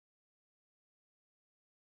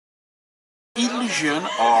illusion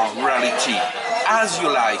or reality, as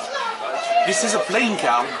you like. This is a playing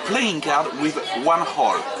card with one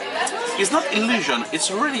hole. It's not illusion,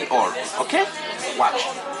 it's really all, okay? Watch.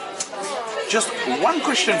 Just one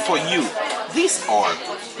question for you. This hole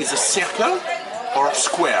is a circle or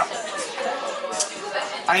square?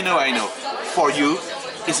 I know. For you,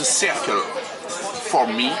 it's a circle. For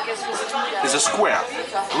me, it's a square.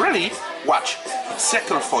 Really? Watch.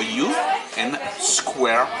 Circle for you and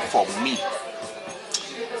square for me.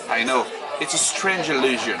 I know. It's a strange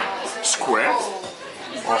illusion. Square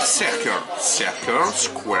or circle? Circle,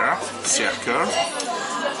 square, circle.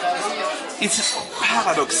 It's a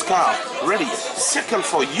paradox card. Really. Circle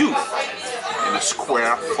for you and a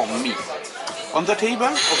square for me. On the table?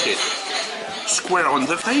 Okay. Square on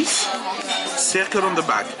the face, circle on the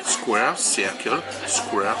back. Square, circle,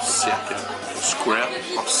 square, circle, square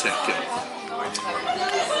or circle.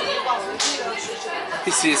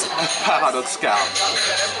 This is a paradox card.